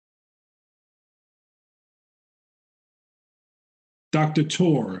Dr.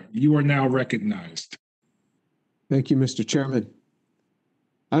 Tor, you are now recognized. Thank you, Mr. Chairman.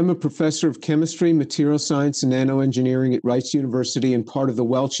 I'm a professor of chemistry, material science, and nanoengineering at Rice University and part of the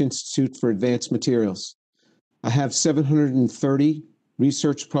Welch Institute for Advanced Materials. I have 730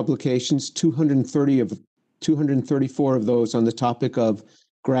 research publications, 234 of those on the topic of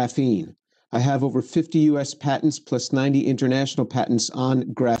graphene. I have over 50 US patents plus 90 international patents on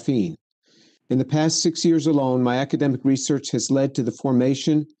graphene. In the past 6 years alone, my academic research has led to the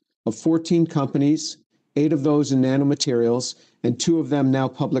formation of 14 companies, 8 of those in nanomaterials, and 2 of them now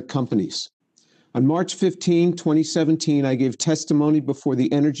public companies. On March 15, 2017, I gave testimony before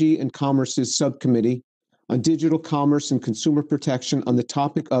the Energy and Commerce's Subcommittee on Digital Commerce and Consumer Protection on the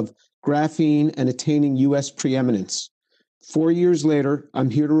topic of graphene and attaining US preeminence. 4 years later, I'm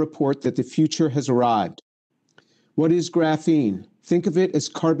here to report that the future has arrived. What is graphene? Think of it as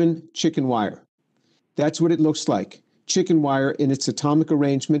carbon chicken wire. That's what it looks like. Chicken wire in its atomic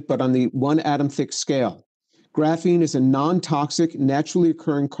arrangement, but on the 1 atom thick scale. Graphene is a non-toxic, naturally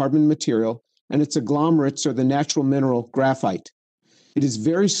occurring carbon material, and its agglomerates are the natural mineral graphite. It is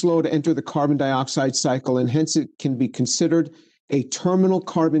very slow to enter the carbon dioxide cycle, and hence it can be considered a terminal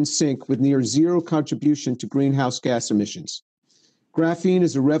carbon sink with near zero contribution to greenhouse gas emissions. Graphene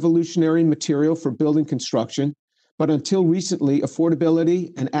is a revolutionary material for building construction, but until recently,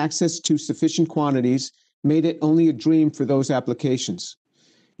 affordability and access to sufficient quantities made it only a dream for those applications.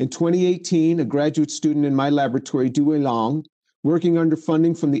 In 2018, a graduate student in my laboratory, Due Long, working under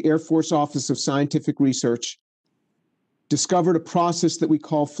funding from the Air Force Office of Scientific Research, discovered a process that we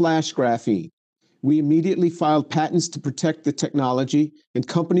call flash graphene. We immediately filed patents to protect the technology, and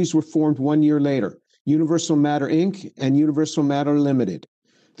companies were formed 1 year later, Universal Matter Inc. and Universal Matter Limited.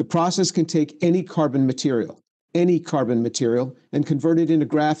 The process can take any carbon material, and convert it into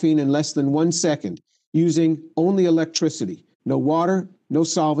graphene in less than 1 second using only electricity. No water, no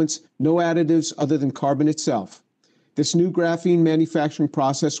solvents, no additives other than carbon itself. This new graphene manufacturing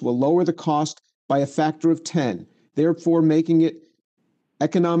process will lower the cost by a factor of 10, therefore making it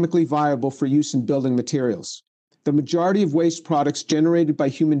economically viable for use in building materials. The majority of waste products generated by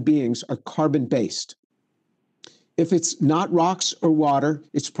human beings are carbon-based. If it's not rocks or water,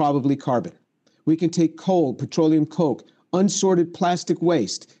 it's probably carbon. We can take coal, petroleum coke, unsorted plastic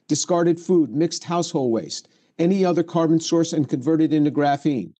waste, discarded food, mixed household waste, any other carbon source, and convert it into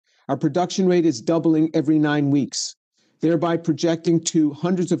graphene. Our production rate is doubling every 9 weeks, thereby projecting to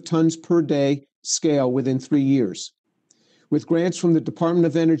hundreds of tons per day scale within 3 years. With grants from the Department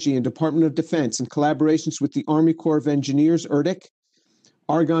of Energy and Department of Defense and collaborations with the Army Corps of Engineers, ERDIC,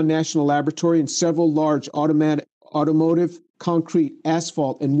 Argonne National Laboratory, and several large automotive, concrete,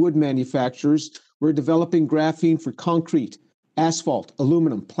 asphalt, and wood manufacturers, we're developing graphene for concrete, asphalt,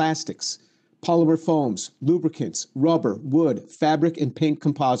 aluminum, plastics, polymer foams, lubricants, rubber, wood, fabric, and paint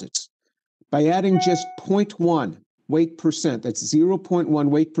composites. By adding just 0.1 weight percent, that's 0.1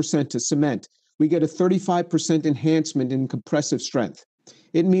 weight percent to cement, we get a 35% enhancement in compressive strength.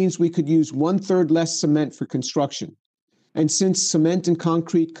 It means we could use 1/3 less cement for construction. And since cement and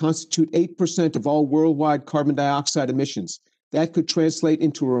concrete constitute 8% of all worldwide carbon dioxide emissions, that could translate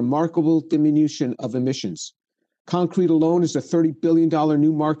into a remarkable diminution of emissions. Concrete alone is a $30 billion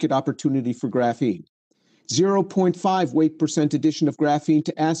new market opportunity for graphene. 0.5 weight percent addition of graphene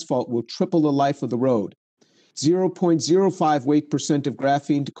to asphalt will triple the life of the road. 0.05 weight percent of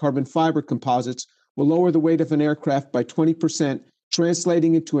graphene to carbon fiber composites will lower the weight of an aircraft by 20%,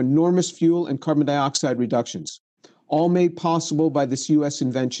 translating into enormous fuel and carbon dioxide reductions, all made possible by this U.S.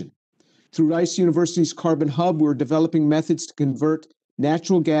 invention. Through Rice University's Carbon Hub, we're developing methods to convert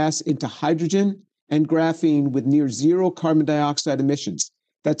natural gas into hydrogen and graphene with near zero carbon dioxide emissions.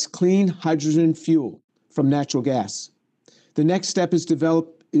 That's clean hydrogen fuel from natural gas. The next step is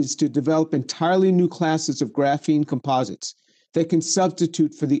to develop entirely new classes of graphene composites that can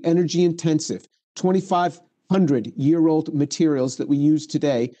substitute for the energy-intensive 2,500-year-old materials that we use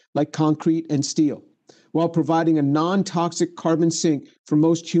today, like concrete and steel, while providing a non-toxic carbon sink for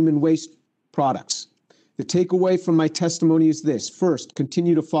most human waste products. The takeaway from my testimony is this. First,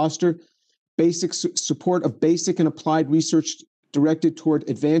 continue to foster basic support of basic and applied research directed toward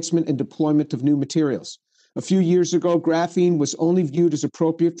advancement and deployment of new materials. A few years ago, graphene was only viewed as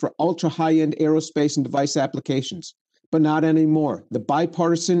appropriate for ultra-high-end aerospace and device applications, but not anymore. The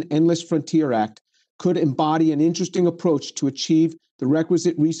bipartisan Endless Frontier Act could embody an interesting approach to achieve the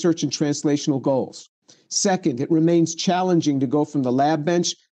requisite research and translational goals. Second, it remains challenging to go from the lab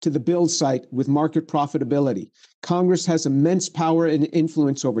bench to the build site with market profitability. Congress has immense power and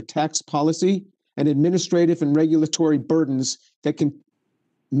influence over tax policy and administrative and regulatory burdens that can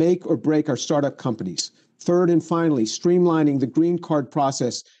make or break our startup companies. Third and finally, streamlining the green card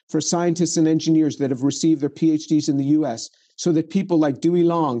process for scientists and engineers that have received their PhDs in the US so that people like Dewey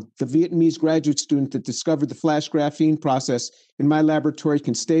Long, the Vietnamese graduate student that discovered the flash graphene process in my laboratory,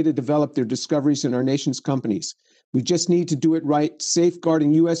 can stay to develop their discoveries in our nation's companies. We just need to do it right,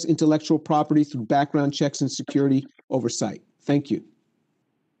 safeguarding US intellectual property through background checks and security oversight. Thank you.